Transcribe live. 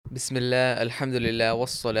بسم الله الحمد لله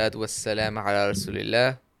والصلاة والسلام على رسول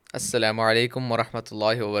الله. Assalamu alaikum wa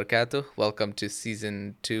rahmatullahi wa barakatuh. Welcome to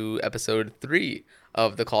season 2, episode 3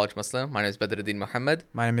 of The College Muslim. My name is Badruddin Muhammad.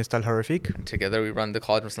 My name is Talha Rafiq. And together we run The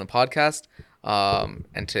College Muslim podcast.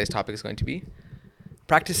 And today's topic is going to be...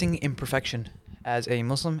 Practicing imperfection as a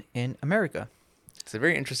Muslim in America. It's a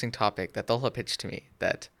very interesting topic that Talha pitched to me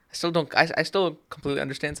that I still completely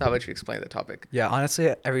understand, so how about you explain the topic? Yeah,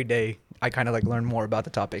 honestly, every day I kind of learn more about the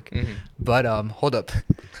topic. Mm-hmm. But hold up.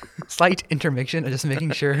 Slight intermission, just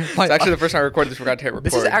making sure. It's actually the first time I recorded this, forgot to hit record.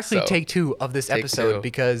 This is actually take 2 of this episode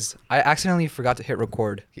because I accidentally forgot to hit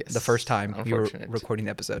record the first time we were recording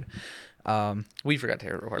the episode. We forgot to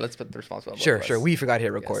hit record. Let's put the responsibility. Sure. We forgot to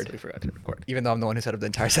hit record. Yes, we forgot to hit record. Even though I'm the one who set up the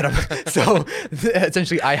entire setup. So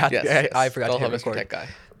essentially I forgot to hit record. Tech guy.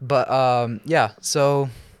 But so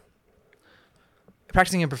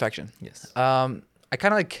practicing imperfection. Yes. I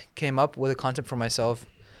kind of came up with a concept for myself,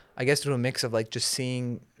 I guess through a mix of just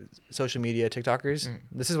seeing social media TikTokers.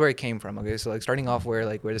 This is where it came from. Okay, so starting off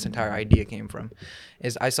where this entire idea came from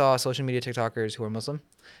is I saw social media TikTokers who are Muslim,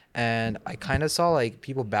 and I kind of saw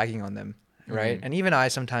people bagging on them, right? And even I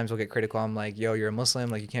sometimes will get critical. I'm like, yo, you're a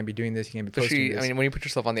Muslim, you can't be doing this, you can't be posting this. I mean, when you put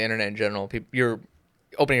yourself on the internet in general, you're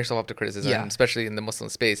opening yourself up to criticism, and especially in the Muslim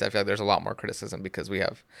space. I feel like there's a lot more criticism because we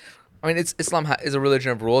have... Islam is a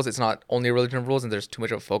religion of rules. It's not only a religion of rules, and there's too much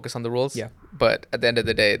of a focus on the rules. Yeah. But at the end of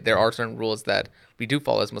the day, there are certain rules that we do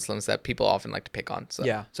follow as Muslims that people often like to pick on. So.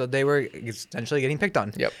 Yeah. So they were essentially getting picked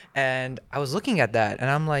on. Yep. And I was looking at that, and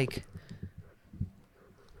I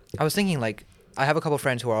was thinking I have a couple of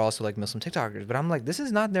friends who are also Muslim TikTokers, but I'm like, this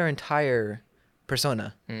is not their entire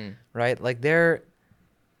persona, right? They're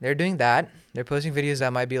doing that. They're posting videos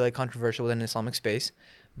that might be controversial within the Islamic space.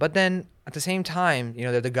 But then at the same time,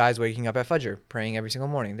 they're the guys waking up at Fajr, praying every single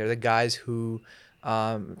morning. They're the guys who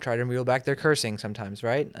try to reel back their cursing sometimes,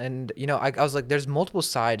 right? And, I was like, there's multiple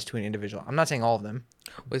sides to an individual. I'm not saying all of them.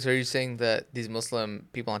 Wait, so are you saying that these Muslim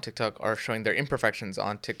people on TikTok are showing their imperfections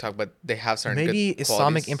on TikTok, but they have certain maybe good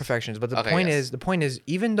Islamic qualities? imperfections, but the point is,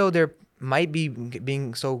 even though there might be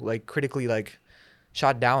being so critically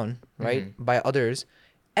shot down, right, by others,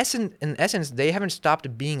 in essence, they haven't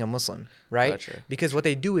stopped being a Muslim, right? Gotcha. Because what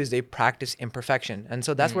they do is they practice imperfection. And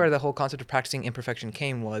so that's where the whole concept of practicing imperfection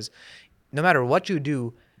came was no matter what you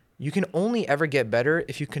do, you can only ever get better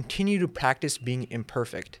if you continue to practice being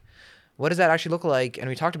imperfect. What does that actually look like? And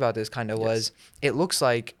we talked about this was it looks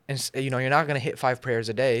like, you're not going to hit 5 prayers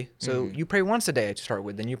a day. So you pray once a day to start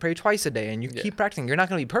with, then you pray twice a day and you keep practicing. You're not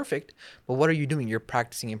going to be perfect, but what are you doing? You're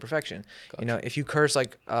practicing imperfection. Gotcha. If you curse a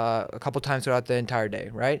couple times throughout the entire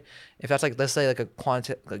day, right? If that's let's say a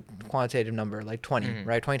quantitative number, 20,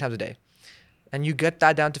 right? 20 times a day. And you get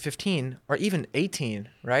that down to 15 or even 18,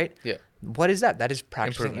 right? Yeah. What is that? That is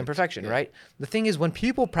practicing imperfection, right? The thing is when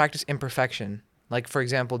people practice imperfection, for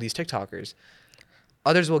example, these TikTokers,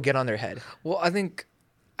 others will get on their head. Well, I think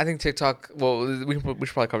TikTok. Well, we should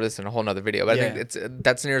probably cover this in a whole nother video. But I think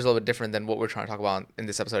that scenario is a little bit different than what we're trying to talk about in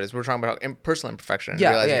this episode. We're talking about personal imperfection.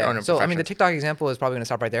 Your own imperfection. So the TikTok example is probably going to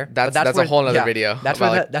stop right there. That's a whole other video. That's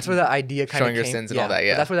where the idea kind of showing your sins and all that.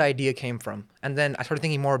 Yeah. That's where the idea came from. And then I started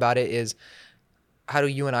thinking more about it. Is how do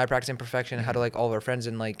you and I practice imperfection? How do all of our friends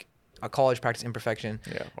in a college practice imperfection?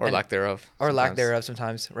 Yeah. Or lack thereof. Or lack thereof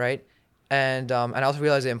sometimes, right? And I also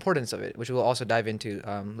realized the importance of it, which we'll also dive into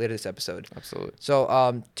later this episode. Absolutely.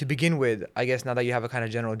 So to begin with, I guess now that you have a kind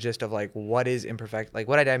of general gist of what is imperfect,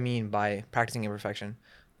 what did I mean by practicing imperfection?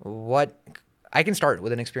 I can start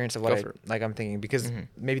with an experience of what I'm thinking because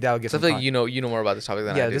maybe that would give. So I feel like you know more about this topic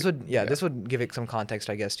than I do. This would give it some context,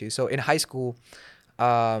 I guess, too. So in high school,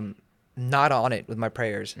 not on it with my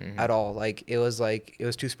prayers at all. It was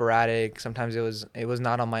too sporadic. Sometimes it was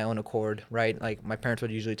not on my own accord, right? My parents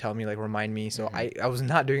would usually tell me, remind me. So I was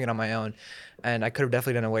not doing it on my own, and I could have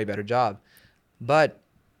definitely done a way better job. But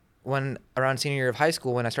when around senior year of high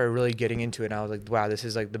school, when I started really getting into it, and I was like, wow, this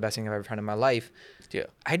is the best thing I've ever tried in my life. Yeah.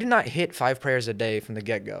 I did not hit 5 prayers a day from the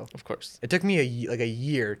get-go. Of course. It took me a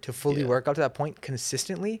year to fully work up to that point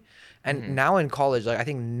consistently. And now in college, I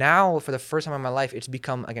think now for the first time in my life, it's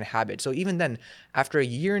become a habit. So even then, after a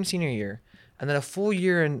year in senior year, and then a full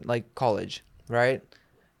year in college, right?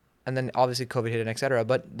 And then obviously COVID hit and et cetera.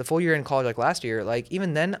 But the full year in college, last year,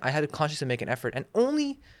 even then I had to consciously make an effort. And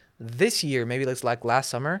only this year, maybe last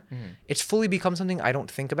summer, it's fully become something I don't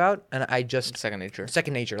think about, and I just second nature.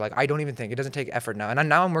 I don't even think. It doesn't take effort now, and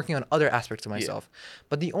now I'm working on other aspects of myself.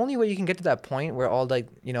 But the only way you can get to that point where all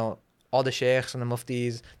all the sheikhs and the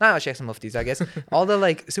muftis, not all sheikhs and muftis, I guess, all the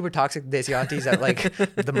like super toxic desi aunties that like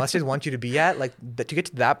the masjids want you to be at, like to get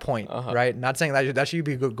to that point, right? Not saying that should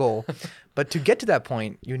be a good goal, but to get to that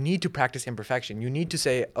point, you need to practice imperfection. You need to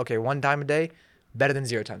say, okay, 1 time a day, better than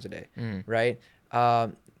 0 times a day, right?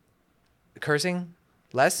 Cursing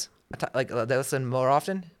less, listen more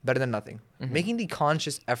often, better than nothing. Making the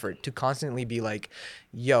conscious effort to constantly be like,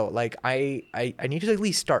 yo, like I need to at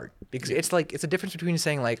least start, because it's like, it's a difference between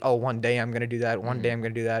saying like, oh, 1 day I'm gonna do that, 1 day I'm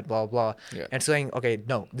gonna do that, blah blah, and saying, okay,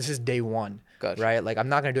 no, this is day 1, right? Like I'm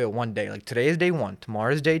not gonna do it 1 day. Like today is day 1,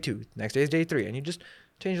 tomorrow is day 2, next day is day 3, and you just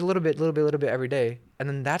change a little bit every day, and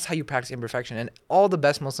then that's how you practice imperfection. And all the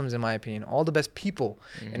best Muslims, in my opinion, all the best people,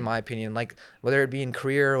 in my opinion, like whether it be in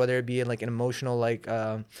career, whether it be in like an emotional like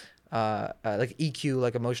EQ,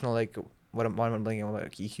 like emotional, like what am I blanking what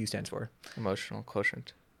EQ stands for? Emotional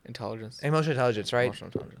quotient intelligence. Emotional intelligence, right? Emotional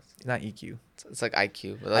intelligence. Not EQ. It's like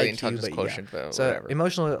IQ, but like IQ, intelligence but quotient, yeah. but So whatever.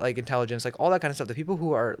 emotional like intelligence, like all that kind of stuff. The people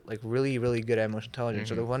who are like really, really good at emotional intelligence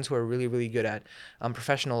are the ones who are really, really good at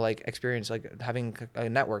professional like experience, like having a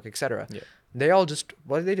network, etc. Yeah. They all just,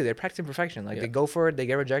 what do? They practice imperfection. Like they go for it, they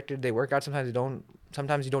get rejected, they work out. Sometimes they don't.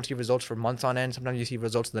 Sometimes you don't see results for months on end. Sometimes you see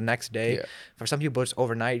results the next day. Yeah. For some people, it's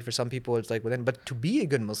overnight. For some people, it's like within. But to be a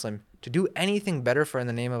good Muslim, to do anything better for in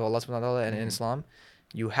the name of Allah subhanahu wa ta'ala and in Islam,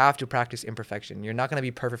 you have to practice imperfection. You're not going to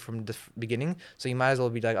be perfect from the beginning. So you might as well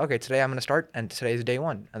be like, okay, today I'm going to start, and today is day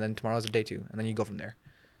 1, and then tomorrow's day 2, and then you go from there.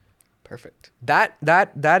 Perfect. That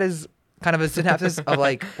is kind of a synopsis of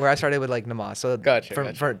like where I started with like namaz. So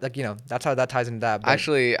Gotcha. for like, you know, that's how that ties into that. But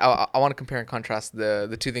Actually, I want to compare and contrast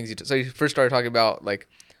the two things so you first started talking about like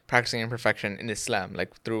practicing imperfection in Islam,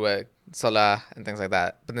 like through salah and things like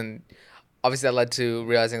that. But then obviously that led to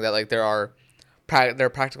realizing that like there are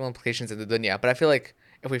practical implications in the dunya. But I feel like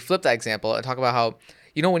if we flip that example and talk about how,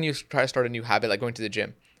 you know, when you try to start a new habit, like going to the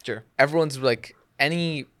gym, sure, everyone's like,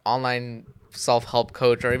 any online self-help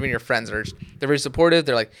coach or even your friends they're very supportive.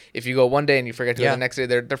 They're like, if you go 1 day and you forget to go the next day,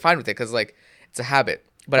 they're fine with it because like it's a habit.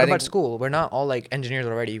 But what I think about school? We're not all like engineers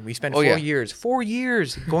already. We spent 4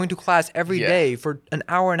 years going to class every day for an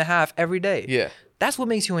hour and a half every day. Yeah. That's what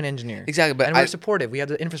makes you an engineer. Exactly. But and we're supportive. We have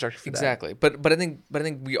the infrastructure for that. Exactly. But I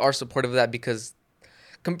think we are supportive of that because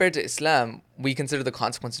compared to Islam, we consider the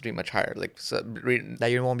consequences to be much higher. Like that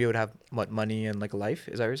you won't be able to have money and like a life.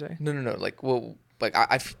 Is that what you're saying? No. Like, well, like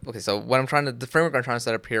okay. So what the framework I'm trying to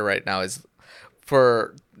set up here right now is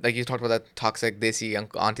for, like you talked about that toxic desi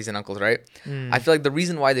aunties and uncles, right? I feel like the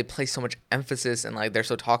reason why they place so much emphasis and like they're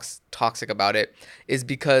so toxic about it is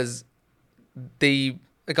because they,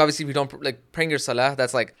 like, obviously if you don't like praying your salah,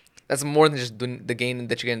 that's more than just the gain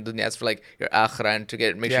that you get in dunya. It's for like your akhirah and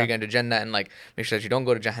to make sure you get into Jannah and like make sure that you don't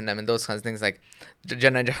go to Jahannam and those kinds of things. Like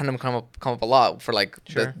Jannah and Jahannam come up a lot for like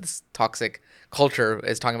this toxic culture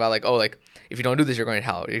is talking about like, oh, like if you don't do this, you're going to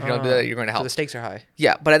hell. If you don't do that, you're going to hell. So the stakes are high.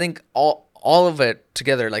 Yeah, but I think all of it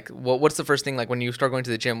together, like what's the first thing, like when you start going to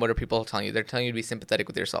the gym, what are people telling you? They're telling you to be sympathetic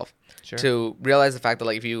with yourself. Sure. To realize the fact that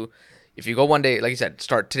like if you go 1 day, like you said,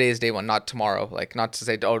 start today is day 1, not tomorrow. Like not to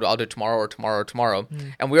say, oh, I'll do it tomorrow or tomorrow or tomorrow.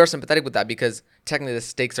 And we are sympathetic with that because technically the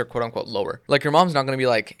stakes are quote unquote lower. Like your mom's not going to be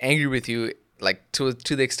like angry with you like to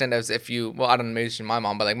the extent as if you, well, I don't know, maybe she's my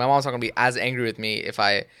mom, but like my mom's not going to be as angry with me if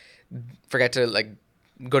I forget to like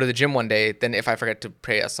go to the gym 1 day than if I forget to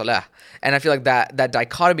pray a salah. And I feel like that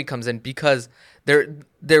dichotomy comes in because there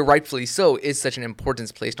rightfully so is such an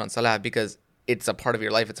importance placed on salah because it's a part of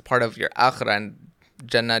your life. It's a part of your akhirah and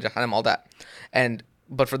Jannah, Jahannam, all that.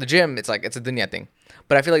 But for the gym, it's like, it's a dunya thing.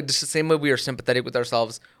 But I feel like just the same way we are sympathetic with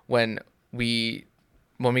ourselves when we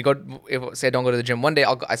go, if say I don't go to the gym 1 day,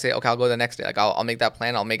 I say, okay, I'll go the next day. Like I'll make that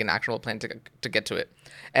plan. I'll make an actual plan to get to it.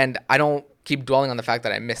 And I don't keep dwelling on the fact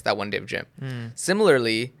that I missed that 1 day of gym.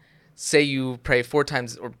 Similarly, say you pray 4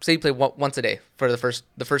 times, or say you play once a day for the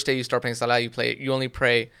first day you start praying salah, you only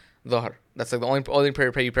pray dhuhr. That's like the only prayer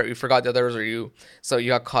you pray. You forgot the others, so you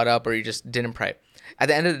got caught up, or you just didn't pray. At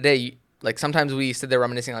the end of the day, like sometimes we sit there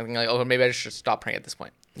reminiscing, like, oh, maybe I just should stop praying at this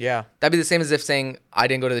point. Yeah, that'd be the same as if saying I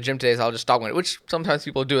didn't go to the gym today, so I'll just stop going, which sometimes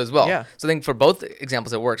people do as well. Yeah. So I think for both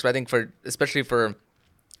examples it works, but I think especially for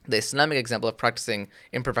the Islamic example of practicing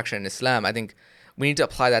imperfection in Islam, I think we need to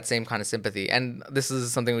apply that same kind of sympathy. And this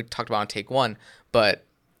is something we talked about on take 1, but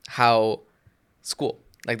how school,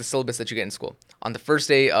 like the syllabus that you get in school. On the first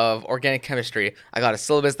day of organic chemistry, I got a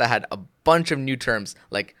syllabus that had a bunch of new terms.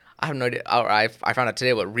 Like I have no idea. I found out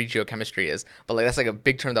today what regiochemistry is, but like that's like a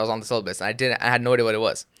big term that was on the syllabus, and I had no idea what it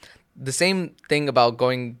was. The same thing about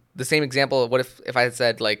the same example. What if I had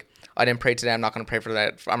said like, I didn't pray today, I'm not going to pray for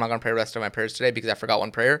that. I'm not going to pray the rest of my prayers today because I forgot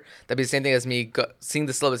one prayer. That'd be the same thing as me seeing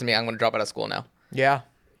the syllabus and me, I'm going to drop out of school now. Yeah.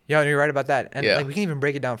 Yeah, you're right about that. And Yeah. like we can even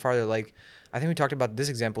break it down farther. Like I think we talked about this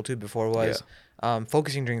example too before was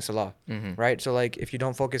focusing during salah, right? So like if you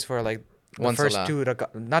don't focus for like the One first salah. two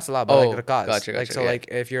not salah but Oh, like rakats. gotcha, Like gotcha, so yeah. like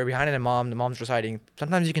if you're behind an imam, the mom's reciting,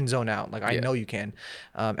 sometimes you can zone out. Like I Yeah. know you can.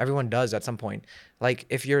 Everyone does at some point. Like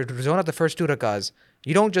if you're zone out the first two rakats,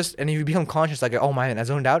 you don't just and you become conscious like, oh man, I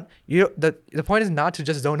zoned out. The point is not to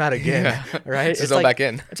just zone out again, Yeah. right? To zone like back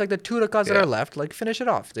in. it's like the two rakats that Yeah. are left, like finish it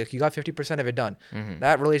off. Like you got 50% of it done.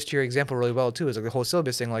 That relates to your example really well too. Is like the whole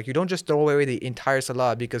syllabus thing. Like you don't just throw away the entire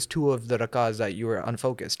salah because two of the rakats that you were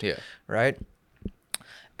unfocused. Yeah. Right.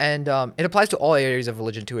 And it applies to all areas of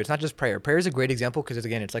religion too. It's not just prayer. Prayer is a great example because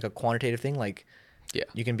it's like a quantitative thing. Like Yeah.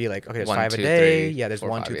 you can be like, okay, there's 1, 5 a 2, day. 3, Yeah, there's 4,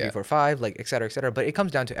 1, 5, 2, 3, yeah. 4, 5, like et cetera, et cetera. But it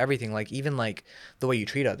comes down to everything. Like even like the way you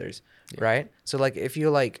treat others, right? So like if you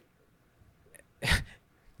like,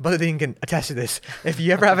 Badruddin can attest to this. If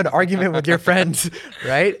you ever have an argument with your friends,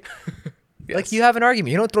 right? Like Yes. you have an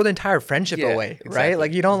argument, you don't throw the entire friendship Yeah, away, right? exactly,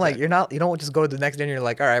 Like you don't like exactly. you don't just go to the next day and you're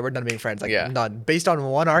like, all right, we're done being friends. Like Yeah. none based on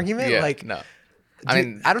one argument. Yeah. Like No. I dude,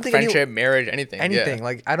 mean, I don't think friendship, marriage, anything. anything. Yeah.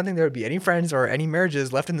 Like I don't think there would be any friends or any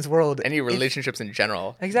marriages left in this world. Any if- relationships in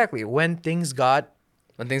general. exactly when things got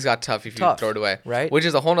When things got tough, if you Tough, throw it away. right? Which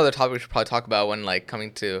is a whole other topic we should probably talk about when like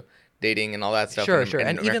coming to dating and all that stuff. sure, in, sure, in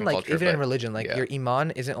and even American like culture, even in but religion, like yeah. your iman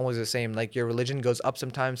isn't always the same. Like your religion goes up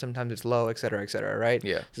sometimes it's low, et cetera, right?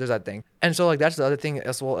 Yeah. So there's that thing, and so like that's the other thing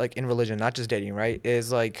as well. Like in religion, not just dating, right?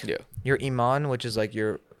 Is like Yeah. your iman, which is like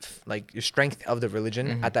your strength of the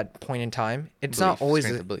religion at that point in time. It's Belief, not always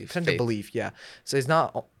strength of belief, strength of faith. belief, yeah. So it's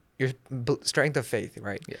not your strength of faith,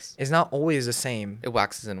 right? Yes. It's not always the same. It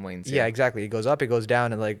waxes and wanes. Yeah, exactly. It goes up, it goes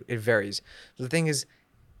down, and like it varies. So the thing is,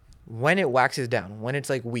 when it waxes down, when it's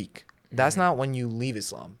like weak, that's not when you leave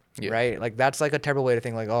Islam, Yeah. right? Like that's like a terrible way to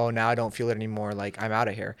think. Like, oh, now I don't feel it anymore. Like I'm out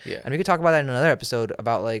of here. Yeah. And we could talk about that in another episode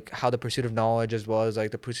about like how the pursuit of knowledge as well as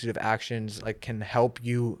like the pursuit of actions like can help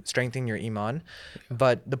you strengthen your iman.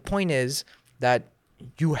 But the point is that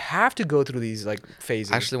you have to go through these like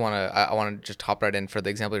phases. I actually I want to just hop right in for the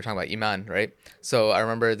example you're talking about, iman, right? So I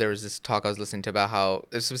remember there was this talk I was listening to about how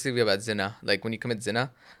it's specifically about zina. Like when you commit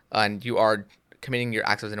zina and you are committing your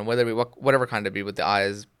acts of zina, whatever kind of be, with the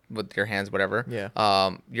eyes, with your hands, whatever. Yeah.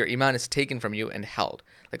 Your iman is taken from you and held.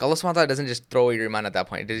 Like Allah subhanahu wa ta'ala doesn't just throw away your iman at that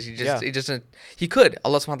point. He could.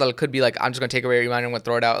 Allah subhanahu wa ta'ala could be like, I'm just gonna take away your iman and I'm gonna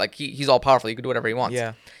throw it out. Like he's all powerful. He could do whatever he wants.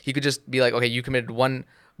 Yeah. He could just be like, okay, you committed one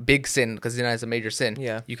big sin, because zina is a major sin.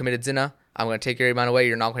 Yeah. You committed zina. I'm going to take your iman away.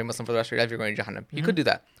 You're not going to be Muslim for the rest of your life. You're going to Jahannam. He could do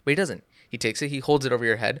that, but he doesn't. He takes it. He holds it over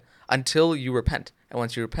your head until you repent. And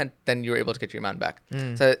once you repent, then you're able to get your iman back.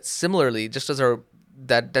 So similarly, just as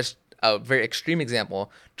that's a very extreme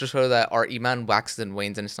example, just so that our iman waxes and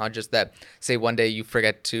wanes. And it's not just that, say one day you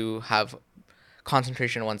forget to have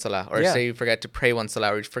concentration on one salah, or say you forget to pray one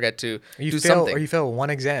salah, or you forget to do something, or you fail one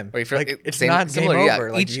exam, or you fail, like it's not game similar, over.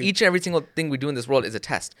 Yeah. Like Each and every single thing we do in this world is a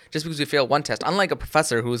test. Just because we fail one test, unlike a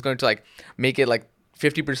professor who is going to like make it like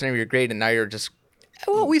 50% of your grade, and now you're just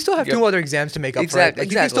well, we still have two other exams to make up for it. Like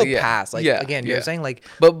you can still pass. Like again, you're saying like,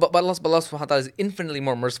 but Allah subhanahu wa ta'ala is infinitely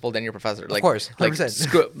more merciful than your professor. Like, of course,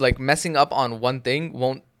 100%. Like messing up on one thing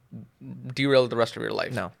won't derail the rest of your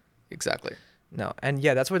life. No, exactly. No, and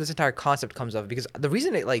yeah, that's where this entire concept comes of, because the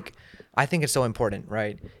reason it like I think it's so important,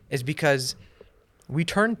 right, is because we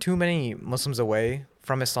turn too many Muslims away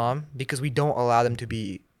from Islam because we don't allow them to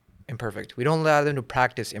be imperfect. We don't allow them to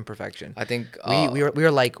practice imperfection. I think we were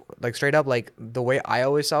like straight up, like the way I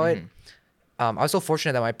always saw it. I was so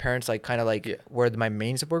fortunate that my parents like kind of like were my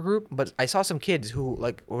main support group, but I saw some kids who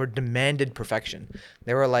like were demanded perfection.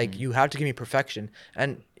 They were like, you have to give me perfection,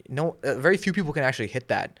 and very few people can actually hit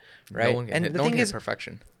that, right? And the thing is,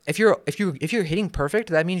 perfection. If you're hitting perfect,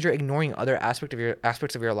 that means you're ignoring other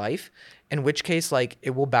aspects of your life, in which case like it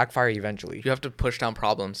will backfire eventually. You have to push down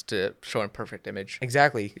problems to show a perfect image.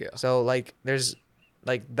 Exactly. Yeah. So like there's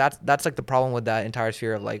like that's like the problem with that entire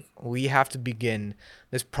sphere of like we have to begin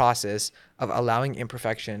this process of allowing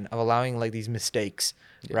imperfection, of allowing like these mistakes,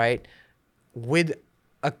 right? With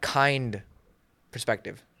a kind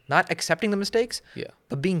perspective. Not accepting the mistakes,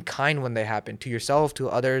 but being kind when they happen to yourself, to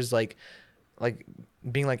others, like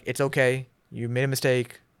being like, it's okay, you made a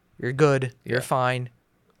mistake, you're good, you're fine.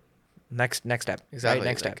 Next step. Exactly. Right?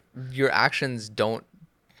 Next like, step. Your actions don't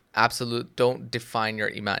define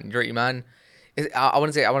your iman. Your iman is, I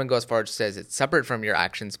want to go as far as to say it's separate from your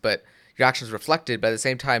actions, but your actions reflected. But at the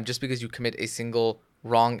same time, just because you commit a single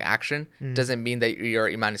wrong action doesn't mean that your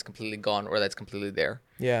iman is completely gone or that's completely there.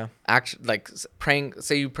 Yeah. Like praying,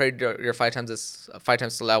 say you prayed your five times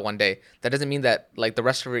salah one day, that doesn't mean that like the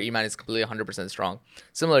rest of your iman is completely 100% strong.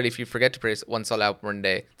 Similarly, if you forget to pray one salah one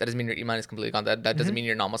day, that doesn't mean your iman is completely gone. That doesn't mean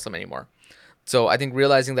you're not Muslim anymore. So I think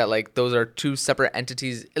realizing that like those are two separate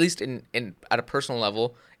entities, at least in at a personal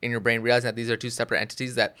level in your brain, realizing that these are two separate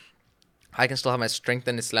entities, that I can still have my strength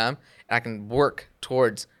in Islam and I can work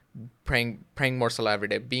towards praying more salah every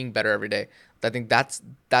day, being better every day. I think that's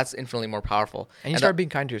infinitely more powerful. And you And start being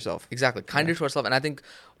kind to yourself. exactly, kinder to ourselves. And I think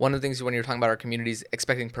one of the things when you're talking about our communities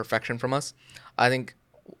expecting perfection from us, I think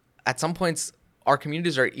at some points our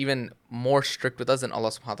communities are even more strict with us than Allah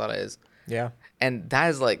subhanahu wa ta'ala is. Yeah. And that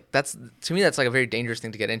is like, that's, to me, that's like a very dangerous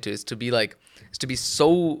thing to get into, is to be like, is to be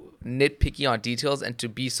so nitpicky on details and to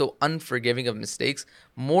be so unforgiving of mistakes,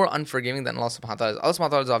 more unforgiving than Allah subhanahu wa ta'ala is. Allah subhanahu wa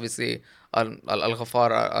ta'ala is obviously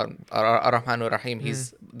al-Ghaffar, ar-Rahman ar-Rahim.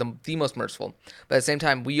 He's the most merciful. But at the same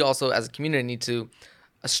time, we also as a community need to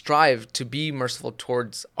strive to be merciful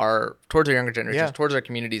towards our younger generations, towards our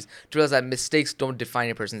communities, to realize that mistakes don't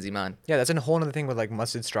define a person's iman. Yeah, that's a whole other thing with like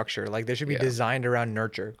masjid structure. Like they should be designed around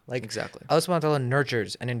nurture. Like Exactly. Allah subhanahu wa ta'ala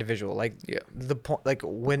nurtures an individual. Like the point, like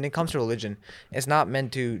when it comes to religion, it's not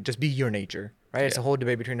meant to just be your nature, right? It's a whole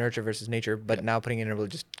debate between nurture versus nature, but now putting it in a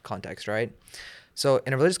religious context, right? So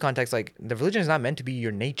in a religious context, like the religion is not meant to be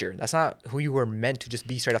your nature. That's not who you were meant to just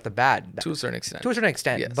be straight off the bat. To a certain extent. To a certain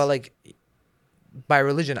extent. Yes. But like by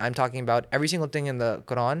religion, I'm talking about every single thing in the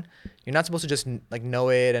Quran. You're not supposed to just like know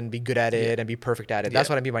it and be good at it and be perfect at it. That's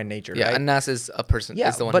what I mean by nature, right? And Nas is a person. Yeah,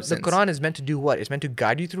 is the one but who the sins. Quran is meant to do what? It's meant to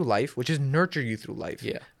guide you through life, which is nurture you through life.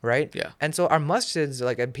 Yeah. Right? Yeah. And so our masjids,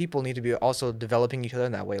 like, and people need to be also developing each other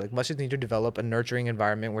in that way. Like, masjids need to develop a nurturing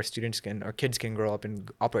environment where students can, or kids can grow up and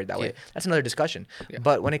operate that way. That's another discussion.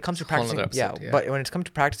 But when it comes to practicing, but when it comes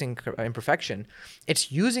to practicing imperfection,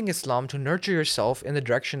 it's using Islam to nurture yourself in the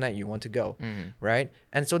direction that you want to go. Right?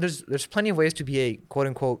 And so there's plenty of ways to be a quote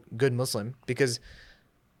unquote good Muslim, because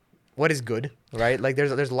what is good, right? Like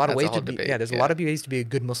there's a lot of ways to be a lot of ways to be a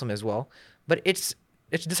good Muslim as well. But it's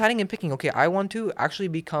deciding and picking, okay, I want to actually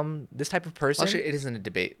become this type of person. Actually, it isn't a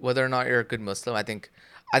debate whether or not you're a good Muslim. I think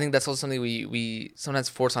that's also something we sometimes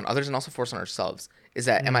force on others and also force on ourselves, is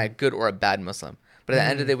that am I a good or a bad Muslim? But at the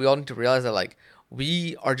end of the day, we all need to realize that like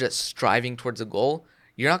we are just striving towards a goal.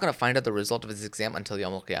 You're not going to find out the result of this exam until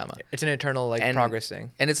Yawm al-Qiyamah. It's an eternal like progress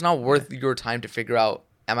thing. And it's not worth your time to figure out,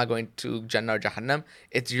 am I going to Jannah or Jahannam?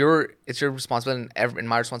 It's your responsibility and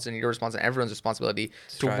my responsibility and your responsibility and everyone's responsibility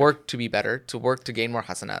to work to be better, to work to gain more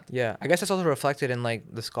hasanat. Yeah, I guess that's also reflected in like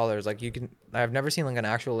the scholars. Like I've never seen like an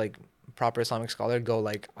actual like proper Islamic scholar go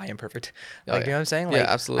like, I am perfect. Like, you know what I'm saying? Like,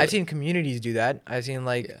 absolutely. I've seen communities do that. I've seen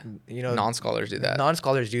like, you know, non-scholars do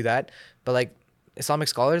that. But like Islamic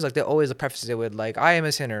scholars, like they always preface it with like, I am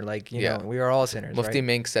a sinner. Like, you know, we are all sinners. Mufti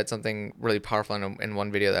Mink said something really powerful in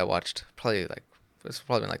one video that I watched, it's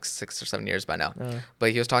probably been like 6 or 7 years by now.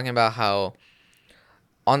 But he was talking about how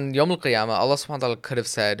on Yawm al-Qiyamah, Allah subhanahu wa ta'ala could have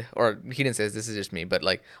said, or he didn't say this is just me, but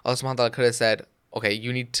like Allah subhanahu wa ta'ala could have said, okay,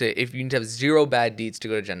 you need to have 0 bad deeds to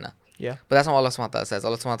go to Jannah. Yeah. But that's not what Allah subhanahu wa ta'ala says.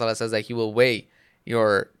 Allah subhanahu wa ta'ala says that he will weigh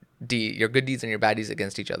your good deeds and your bad deeds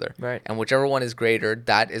against each other. Right. And whichever one is greater,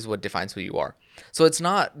 that is what defines who you are. So it's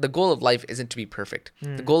not, the goal of life isn't to be perfect.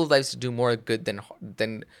 The goal of life is to do more good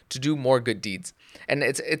than to do more good deeds. And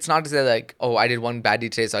it's not to say like, oh, I did one bad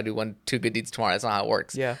deed today, so I do 2 good deeds tomorrow. That's not how it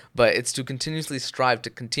works. Yeah. But it's to continuously strive to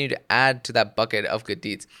continue to add to that bucket of good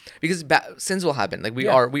deeds, because sins will happen. Like we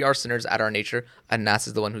are sinners at our nature, and Nas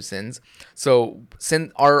is the one who sins. So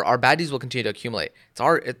our bad deeds will continue to accumulate. It's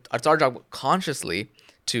our job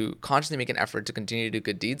to consciously make an effort to continue to do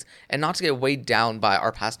good deeds and not to get weighed down by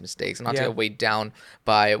our past mistakes and not to get weighed down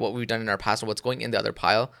by what we've done in our past or what's going in the other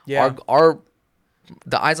pile. Yeah.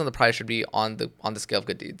 The eyes on the prize should be on the scale of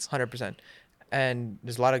good deeds. 100%. And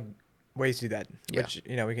there's a lot of ways to do that, which,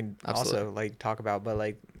 you know, we can also like talk about, but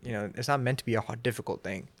like, you know, it's not meant to be a difficult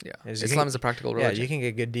thing. Yeah. Islam is a practical religion. Yeah, you can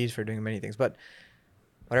get good deeds for doing many things. But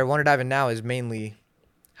what I want to dive in now is mainly,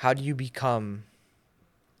 how do you become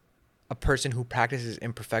a person who practices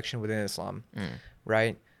imperfection within Islam,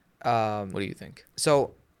 right? What do you think?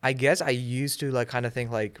 So I guess I used to like kind of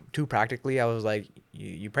think like too practically. I was like,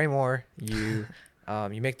 you pray more, you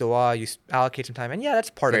make dua, you allocate some time, and that's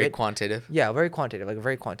part of it. Very quantitative. Yeah, very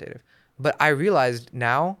quantitative. But I realized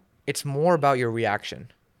now it's more about your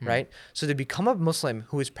reaction, right? So to become a Muslim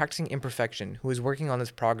who is practicing imperfection, who is working on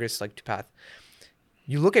this progress like path,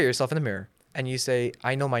 you look at yourself in the mirror and you say,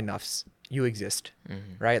 I know my nafs. You exist,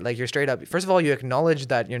 right? Like you're straight up. First of all, you acknowledge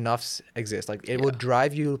that your nafs exist. Like it will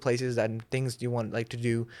drive you to places and things you want like to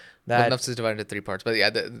do. That nafs is divided into 3 parts, but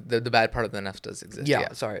the bad part of the nafs does exist.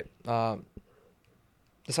 Yeah. Sorry. The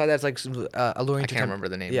side that's like alluring. I can't remember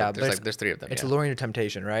the name. Yeah, but there's 3 of them. It's alluring to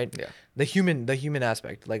temptation, right? Yeah. The human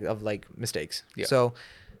aspect like of like mistakes. Yeah. So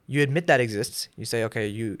you admit that exists. You say, okay,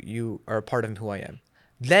 you are a part of who I am.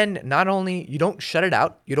 then not only you don't shut it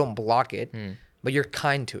out, you don't block it, but you're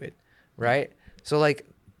kind to it, right? So like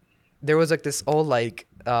there was like this old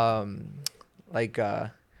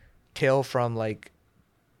tale from like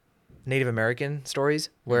Native American stories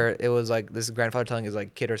where it was like this grandfather telling his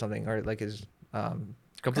like kid or something, or like his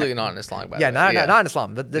Completely not in Islam, by yeah, the way. not in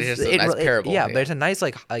Islam, but this It's just a nice parable. yeah, but it's a nice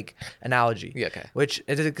like analogy. Yeah, okay. Which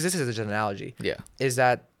because this is just an analogy. Yeah. Is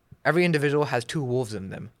that every individual has two wolves in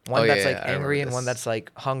them. One that's like I remember angry and one this. that's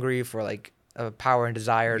like hungry for like power and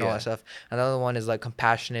desire and all Yeah. that stuff. Another one is like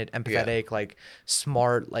compassionate, empathetic, like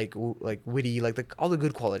smart, like witty, like all the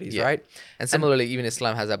good qualities, Yeah. right? And similarly, even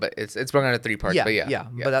Islam has that, but it's broken into 3 parts. Yeah, But yeah.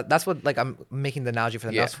 But that's what like I'm making the analogy for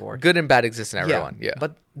the Yeah. nafs for. Good and bad exist in everyone. Yeah.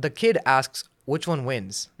 But the kid asks which one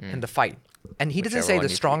wins in the fight. And he doesn't Whichever say one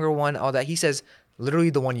the you stronger one, all that. He says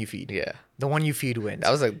literally the one you feed. Yeah. The one you feed wins.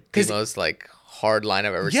 That was like the 'Cause- most like hard line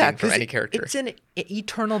I've ever seen from 'cause any character. It's an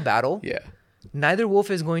eternal battle. Yeah. Neither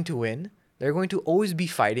wolf is going to win. They're going to always be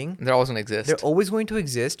fighting. They're always gonna exist. They're always going to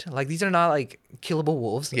exist. Like these are not like killable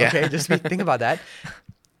wolves. Yeah. Okay, just think about that.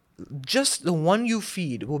 Just the one you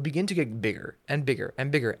feed will begin to get bigger and bigger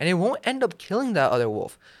and bigger, and it won't end up killing that other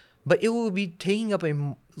wolf, but it will be taking up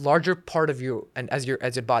a larger part of you and as your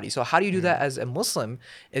body. So how do you do that as a Muslim?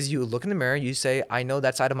 Is you look in the mirror, you say, I know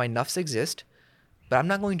that side of my nafs exist, but I'm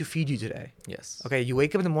not going to feed you today. Yes. Okay, you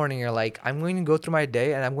wake up in the morning, you're like, I'm going to go through my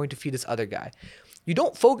day and I'm going to feed this other guy. You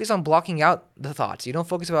don't focus on blocking out the thoughts. You don't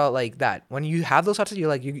focus about like that. When you have those thoughts, you're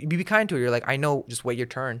like, you be kind to it. You're like, I know, just wait your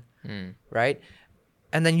turn, right?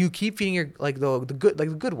 And then you keep feeding your like the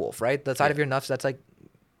good wolf, right? The side of your nafs that's like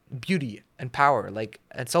beauty and power, like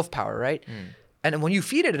and self power, right? And when you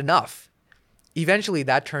feed it enough, eventually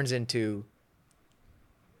that turns into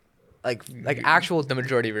like actual the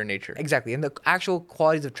majority of your nature. exactly, and the actual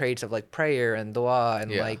qualities of traits of like prayer and dua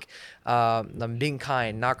and like being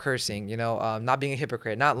kind, not cursing, not being a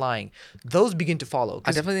hypocrite, not lying. Those begin to follow.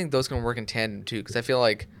 I definitely think those can work in tandem too, because I feel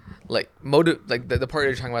like the part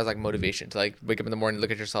you're talking about is like motivation to like wake up in the morning, look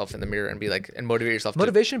at yourself in the mirror, and be like and motivate yourself.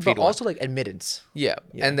 Motivation, to but feed one. also like admittance. Yeah.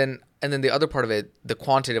 And then the other part of it, the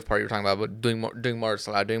quantitative part you're talking about doing more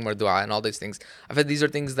salah, doing more dua, and all these things. I feel these are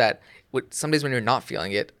things that some days when you're not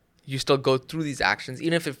feeling it, you still go through these actions,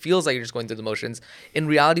 even if it feels like you're just going through the motions. In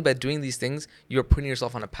reality, by doing these things, you're putting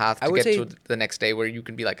yourself on a path to get to the next day where you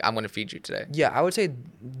can be like, I'm going to feed you today. Yeah, I would say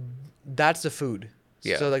that's the food.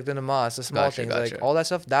 Yeah. So like the namaz, the small things, like all that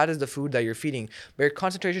stuff, that is the food that you're feeding. But your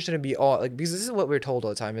concentration shouldn't be all like, because this is what we're told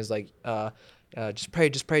all the time is like, just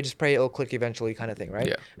pray, it'll click eventually kind of thing, right?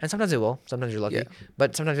 Yeah. And sometimes it will. Sometimes you're lucky. Yeah.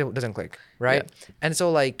 But sometimes it doesn't click, right? Yeah. And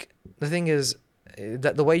so like the thing is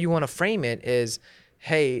that the way you want to frame it is,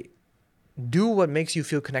 hey, do what makes you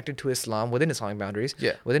feel connected to Islam within Islamic boundaries,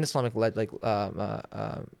 within Islamic like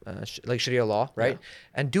Sharia law, right? Yeah.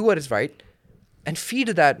 And do what is right, and feed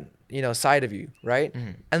that side of you, right?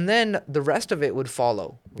 And then the rest of it would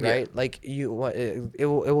follow, right? Yeah. Like it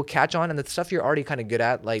will catch on, and the stuff you're already kind of good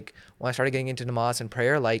at. Like when I started getting into namaz and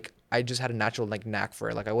prayer, like I just had a natural like knack for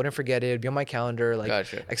it. Like I wouldn't forget it, it'd be on my calendar, like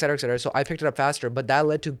et cetera, et cetera. So I picked it up faster, but that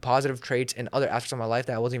led to positive traits in other aspects of my life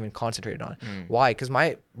that I wasn't even concentrated on. Why? Because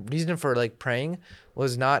my reason for like praying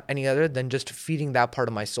was not any other than just feeding that part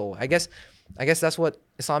of my soul. I guess that's what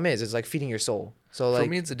Islam is. It's like feeding your soul. So like for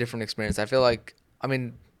me, it's a different experience. I feel like, I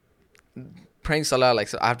mean, praying salah, like,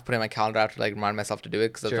 so I have to put it in my calendar. I have to like remind myself to do it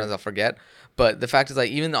because sometimes I'll forget. But the fact is,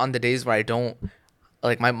 like, even on the days where I don't,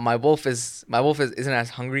 like my wolf isn't as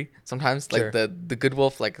hungry sometimes. Like the good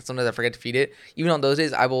wolf, like sometimes I forget to feed it. Even on those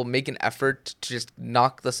days, I will make an effort to just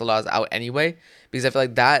knock the salahs out anyway, because I feel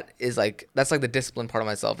like that's like the discipline part of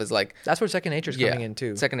myself is like, that's where second nature is coming in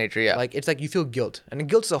too. Second nature, yeah. Like it's like you feel guilt, and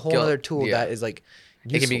guilt is a whole other tool that is like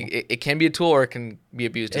useful. It can be a tool, or it can be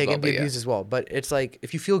abused as well. It can be abused as well. But it's like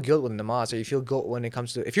if you feel guilt with namaz, or you feel guilt when it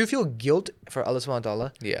comes to, if you feel guilt for Allah subhanahu wa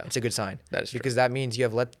ta'ala, it's a good sign. That is true. Because that means you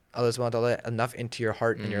have let Allah subhanahu wa ta'ala enough into your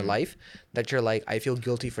heart and your life that you're like, I feel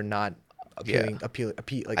guilty for not appealing.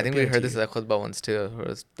 I think we heard this at khutbah once too.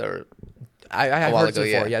 I have heard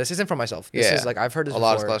this before. Yeah, this isn't from myself. This is like I've heard this before. A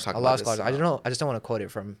lot of scholars talk about this. I don't know. I just don't want to quote it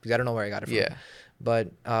from, because I don't know where I got it from. Yeah.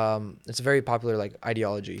 But it's a very popular like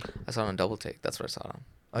ideology. I saw it on Double Take. That's where I saw it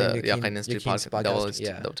on. The Yaqeen Institute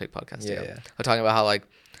podcast. Double Take podcast. Yeah. We're talking about how like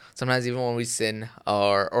sometimes even when we sin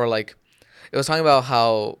or like it was talking about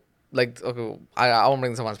how like, okay, I won't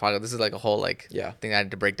bring this up on this podcast. This is like a whole like thing I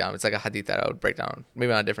had to break down. It's like a hadith that I would break down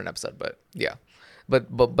maybe on a different episode, but yeah. But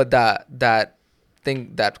that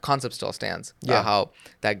thing, that concept still stands. How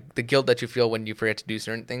that the guilt that you feel when you forget to do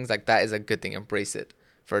certain things, like that is a good thing. Embrace it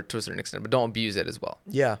to a certain extent, but don't abuse it as well.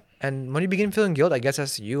 Yeah. And when you begin feeling guilt, I guess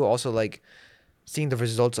that's you also like seeing the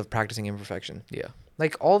results of practicing imperfection. Yeah.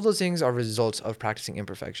 Like all of those things are results of practicing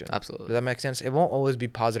imperfection. Absolutely. Does that make sense? It won't always be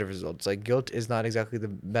positive results. Like guilt is not exactly the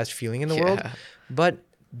best feeling in the world, but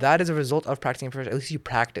that is a result of practicing imperfection. At least you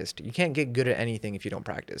practiced. You can't get good at anything if you don't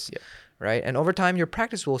practice. Yeah. Right? And over time, your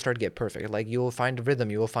practice will start to get perfect. Like you will find a rhythm.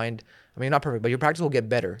 You will find, I mean, not perfect, but your practice will get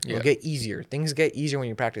better. Yeah. It'll get easier. Things get easier when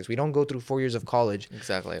you practice. We don't go through 4 years of college.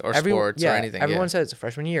 Exactly. Or sports or anything. Everyone says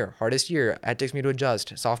freshman year, hardest year. It takes me to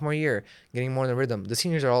adjust. Sophomore year, getting more in the rhythm. The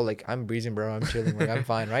seniors are all like, I'm breezing, bro. I'm chilling. Like, I'm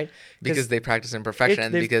fine, right? Because they practice imperfection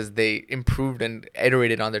and because they improved and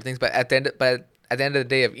iterated on their things. But at the end of the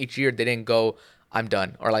day of each year, they didn't go, I'm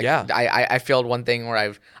done, or like I failed one thing, or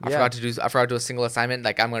I forgot to do a single assignment.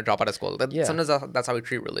 Like I'm gonna drop out of school. Sometimes that's how we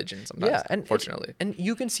treat religion. Sometimes, unfortunately, and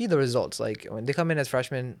you can see the results. Like when they come in as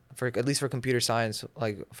freshmen, for at least for computer science,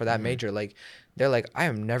 like for that major, like they're like, I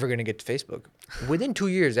am never gonna get to Facebook. Within 2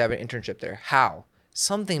 years, they have an internship there. How?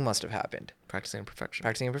 Something must have happened. Practicing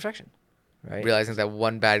imperfection, right? Realizing that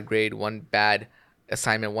one bad grade, one bad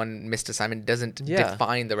assignment, one missed assignment doesn't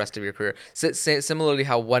define the rest of your career. Similarly,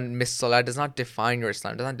 how one missed salah does not define your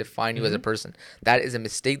Islam, does not define you as a person. That is a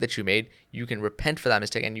mistake that you made. You can repent for that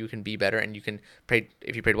mistake and you can be better, and you can pray.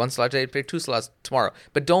 If you prayed one salah today, pray 2 salahs tomorrow.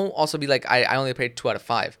 But don't also be like, I only prayed 2 out of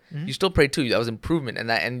 5. You still prayed 2. That was improvement,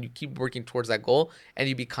 and you keep working towards that goal, and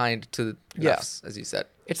you be kind to the nafs, as you said.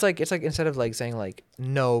 It's like instead of like saying like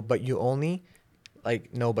no, but you only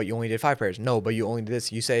did 5 prayers. No, but you only did this.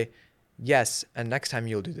 You say, yes, and next time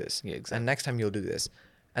you'll do this. Yeah, exactly. And next time you'll do this.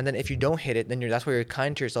 And then if you don't hit it, then that's where you're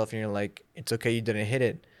kind to yourself and you're like, it's okay, you didn't hit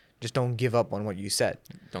it. Just don't give up on what you said.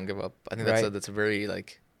 Don't give up. I think that's a very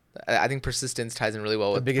like, I think persistence ties in really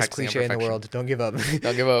well with the biggest cliche in the world. Don't give up.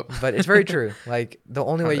 Don't give up. But it's very true. Like the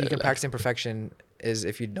only way you can practice imperfection is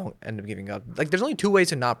if you don't end up giving up. Like there's only 2 ways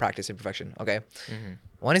to not practice imperfection. Okay.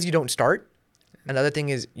 One is you don't start. And the other thing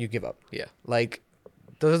is you give up. Yeah. Like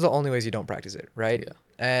those are the only ways you don't practice it. Right. Yeah.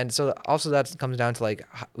 And so also that comes down to like,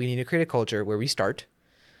 we need to create a culture where we start,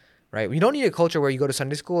 right? We don't need a culture where you go to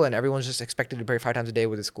Sunday school and everyone's just expected to pray 5 times a day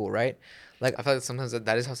with the school, right? Like I feel like sometimes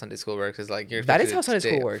that is how Sunday school works. Is like that is how Sunday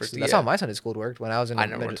school works. That's how my Sunday school worked when I was in. I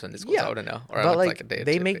never went to Sunday school, so I wouldn't know. Or but like a day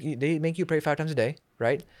they make you pray 5 times a day,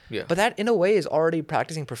 right? Yeah. But that in a way is already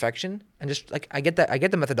practicing perfection, and just like I get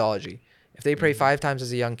the methodology. If they pray 5 times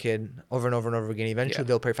as a young kid over and over and over again, eventually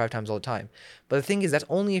they'll pray 5 times all the time. But the thing is, that's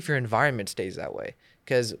only if your environment stays that way,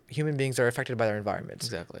 because human beings are affected by their environments.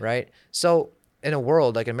 Exactly. Right? So in a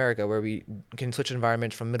world like America, where we can switch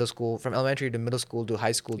environments from elementary to middle school to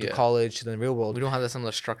high school to college to the real world, we don't have that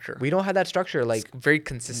similar structure. We don't have that structure. Like it's very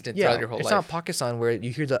consistent throughout your whole life. It's not Pakistan where you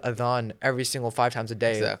hear the adhan every single 5 times a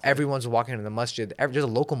day. Exactly. Everyone's walking into the masjid. There's a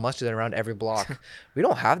local masjid around every block. We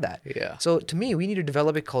don't have that. Yeah. So to me, we need to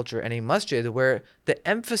develop a culture and a masjid where the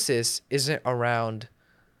emphasis isn't around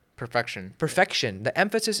perfection. The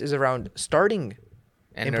emphasis is around starting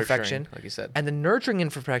and imperfection, like you said, and then nurturing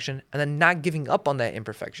imperfection, and then not giving up on that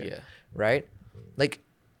imperfection. Yeah. Right? Like,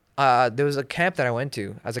 there was a camp that I went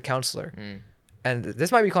to as a counselor, and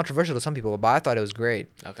this might be controversial to some people, but I thought it was great.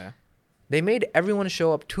 Okay. They made everyone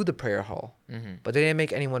show up to the prayer hall, but they didn't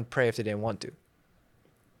make anyone pray if they didn't want to.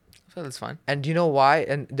 So that's fine. And do you know why?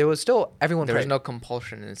 And there was still everyone. There prayed. was no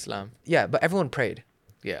compulsion in Islam. Yeah, but everyone prayed.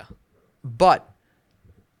 Yeah. But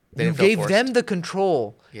They you didn't feel gave forced. them the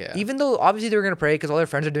control. Yeah. Even though obviously they were going to pray because all their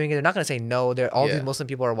friends are doing it, they're not going to say no. All these Muslim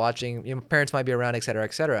people are watching. Your parents might be around, et cetera,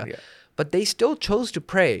 et cetera. Yeah. But they still chose to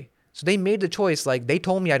pray. So they made the choice. Like they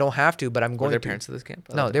told me I don't have to, but I'm going Were their to. parents at this camp?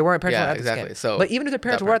 No, they weren't parents at exactly. this camp. So, but even if their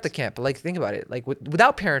parents were at the camp, like think about it. Like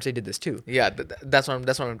without parents, they did this too. Yeah, that's what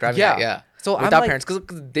I'm driving at. Yeah. So without I'm like, parents,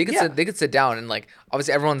 because they could sit down and like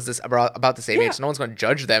obviously everyone's about the same age. So no one's going to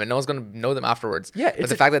judge them and no one's going to know them afterwards. Yeah, but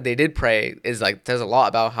the fact that they did pray is like says a lot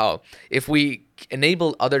about how if we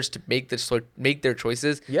enable others to make their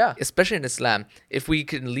choices, especially in Islam, if we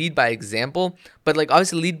can lead by example, but like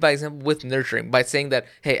obviously lead by example with nurturing, by saying that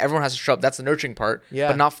hey, everyone has to show up, that's the nurturing part,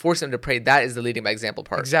 but not force them to pray, that is the leading by example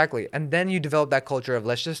part. Exactly. And then you develop that culture of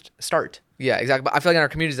let's just start. Yeah, exactly. But I feel like in our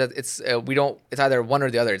communities that it's it's either one or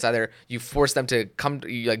the other. It's either you force them to come,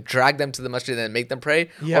 you like drag them to the masjid and make them pray,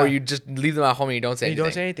 or you just leave them at home and you don't say anything. You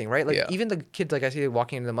don't say anything, right? Like even the kids, like I see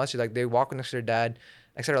walking into the masjid, like they walk next to their dad,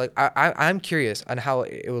 etc. Like I'm curious on how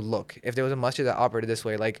it would look if there was a masjid that operated this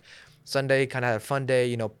way, like Sunday kind of had a fun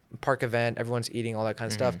day, park event, everyone's eating, all that kind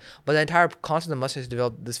of stuff. But the entire concept of the masjid has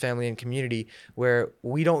developed this family and community where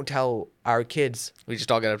we don't tell our kids. We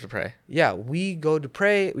just all get up to pray. Yeah, we go to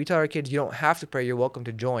pray. We tell our kids, you don't have to pray. You're welcome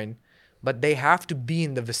to join. But they have to be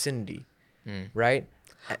in the vicinity, right?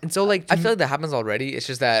 And so like I feel like that happens already. It's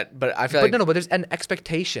just that, but I feel but like no, but there's an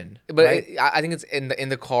expectation. But right? I think it's in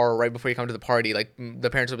the car right before you come to the party. Like the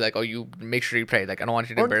parents will be like, "Oh, you make sure you pray. Like I don't want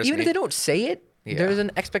you to Or embarrass even me." if they don't say it, Yeah. there's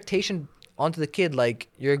an expectation onto the kid like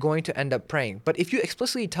you're going to end up praying. But if you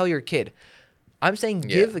explicitly tell your kid, I'm saying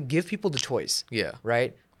Yeah. give people the choice. Yeah.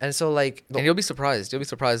 Right? And so like And you'll be surprised. You'll be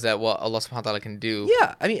surprised at what Allah Subhanahu wa Taala can do.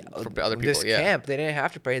 yeah, I mean, for other this people, yeah. camp, they didn't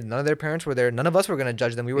have to pray. None of their parents were there. None of us were gonna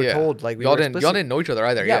judge them. We were Yeah. told like we y'all were didn't know each other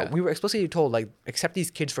either. Yeah. we were explicitly told like accept these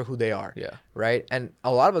kids for who they are. Yeah. Right. And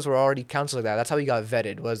a lot of us were already counseling that. That's how we got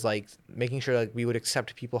vetted. Was like making sure like we would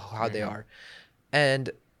accept people how they are, and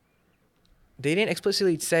they didn't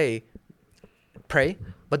explicitly say pray,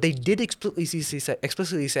 but they did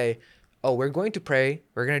explicitly say, oh, we're going to pray.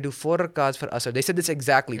 We're going to do 4 rakats for Asr. They said this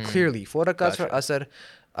exactly, clearly. 4 rakats for Asr.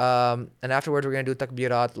 And afterwards, we're going to do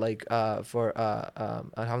takbirat, like for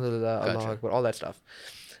Alhamdulillah, Gotcha. Allahu Akbar, all that stuff.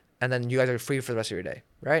 And then you guys are free for the rest of your day,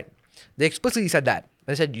 right? They explicitly said that.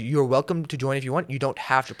 They said you're welcome to join if you want. You don't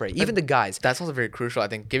have to pray. Even the guys. That's also very crucial. I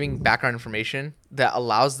think giving background information that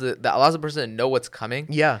allows the person to know what's coming.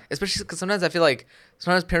 Yeah. Especially because sometimes I feel like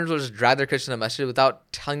sometimes parents will just drag their kids to the masjid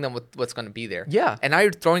without telling them what's going to be there. Yeah. And now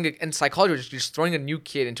you're throwing in psychology, you're just throwing a new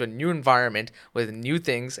kid into a new environment with new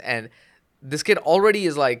things, and this kid already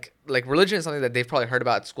is like religion is something that they've probably heard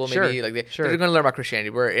about at school. Maybe Sure, like sure. they're going to learn about Christianity.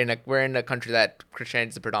 We're in a country that Christianity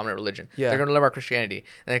is the predominant religion. Yeah. They're going to learn about Christianity,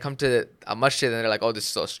 and they come to a masjid and they're like, oh, this is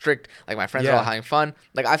so strict. Like my friends are all Yeah. having fun.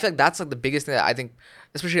 Like I feel like that's like the biggest thing that I think,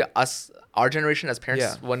 especially us, our generation as parents,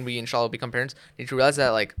 Yeah. when we inshallah become parents, need to realize that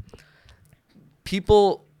like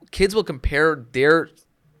kids will compare their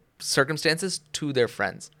circumstances to their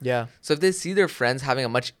friends. Yeah. So if they see their friends having a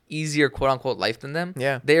much easier quote unquote life than them,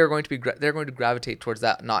 Yeah. they are going to they're going to gravitate towards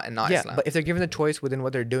that, not Yeah, Islam. but if they're given the choice within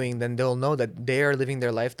what they're doing, then they'll know that they are living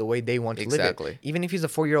their life the way they want to live Exactly. it. Even if he's a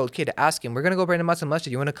 4-year-old kid, ask him, we're going to go pray namaz in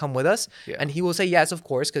masjid. You want to come with us? Yeah. And he will say yes, of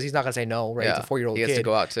course, because he's not going to say no, right? Yeah. He's a 4-year-old He kid. has to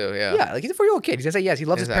go out too. Yeah. Yeah, like he's a 4-year-old kid. He's going to say yes. He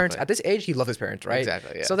loves his parents. Exactly. At this age, he loves his parents, right?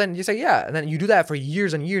 Exactly, yeah. So then you say, yeah. And then you do that for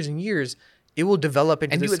years and years and years. It will develop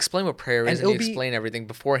into And this. you explain what prayer and is, and you it'll be- explain everything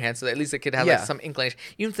beforehand, so that at least the kid has Yeah. like some inclination,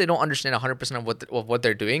 even if they don't understand 100% of what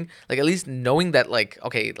they're doing. Like at least knowing that, like,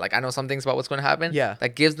 okay, like I know some things about what's going to happen. Yeah.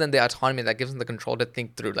 That gives them the autonomy, that gives them the control to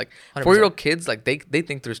think through. Like 100%. 4-year-old kids, like they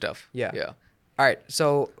think through stuff. Yeah. Yeah. All right.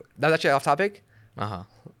 So that's actually off topic. Uh huh.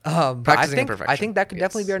 But I Practicing think imperfection. that could Yes.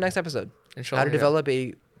 definitely be our next episode. Inshallah, How to yeah. develop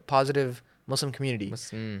a positive Muslim community.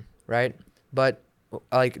 Mm. Right? But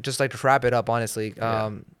like just like to wrap it up, honestly,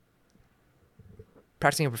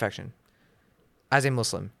 practicing imperfection as a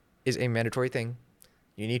Muslim is a mandatory thing.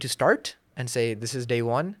 You need to start and say this is day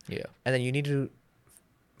 1, Yeah. and then you need to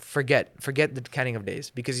forget the counting of days,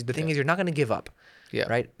 because the thing Yeah. is you're not going to give up. Yeah.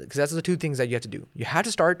 Right? Because that's the two things that you have to do. You have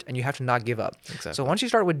to start and you have to not give up. Exactly. So once you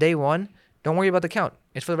start with day 1, don't worry about the count.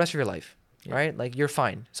 It's for the rest of your life. Yeah. Right? Like you're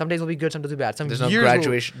fine. Some days will be good, some days will be bad. Some There's no years will-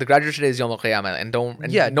 graduation. The graduation day is Yom Al Qiyamah, and no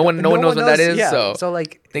no one knows when that is. yeah. So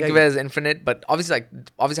like think of it as infinite, but obviously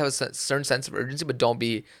have a certain sense of urgency, but don't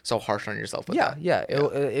be so harsh on yourself with that.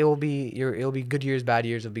 it will be good years, bad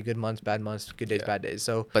years. It'll be good months, bad months, good days, Yeah. bad days.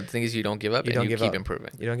 So But the thing is, you don't give up, you and don't you give keep up. improving.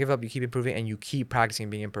 You don't give up. You keep improving, and you keep practicing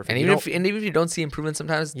being imperfect. And You even don't- if you don't see improvement,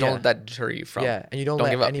 sometimes Yeah. don't let that deter you from. and you don't don't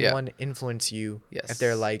let give up, yeah. anyone influence you Yes. if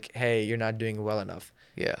they're like, hey, you're not doing well enough.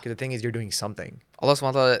 Yeah. Because the thing is, you're doing something. Allah subhanahu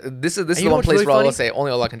wa ta'ala, this is you the know one what's place really where Allah funny? will say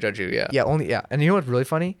only Allah can judge you. Yeah. Yeah. And you know what's really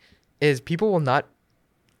funny is people will not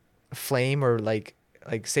flame or like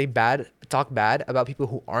talk bad about people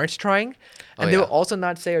who aren't trying, and they yeah. will also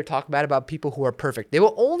not say or talk bad about people who are perfect. They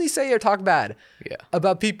will only say or talk bad Yeah.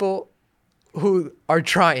 about people who are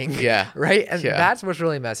trying. Yeah. Right? And Yeah. that's what's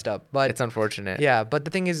really messed up. But It's unfortunate. yeah, but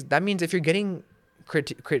the thing is, that means if you're getting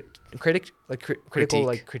critical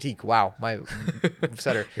like critique. Wow, my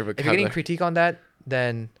stutter. Your If you're getting vocabulary. critique on that,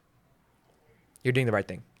 then you're doing the right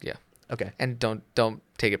thing. Yeah. Okay. And don't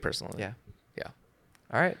take it personally. Yeah. Yeah.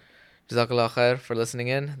 All right. Jazakallah khair for listening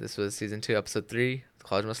in. This was season 2, episode 3, The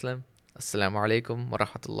College Muslim. Assalamu alaikum wa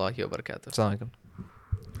rahmatullahi wa barakatuh. Assalamu alaikum.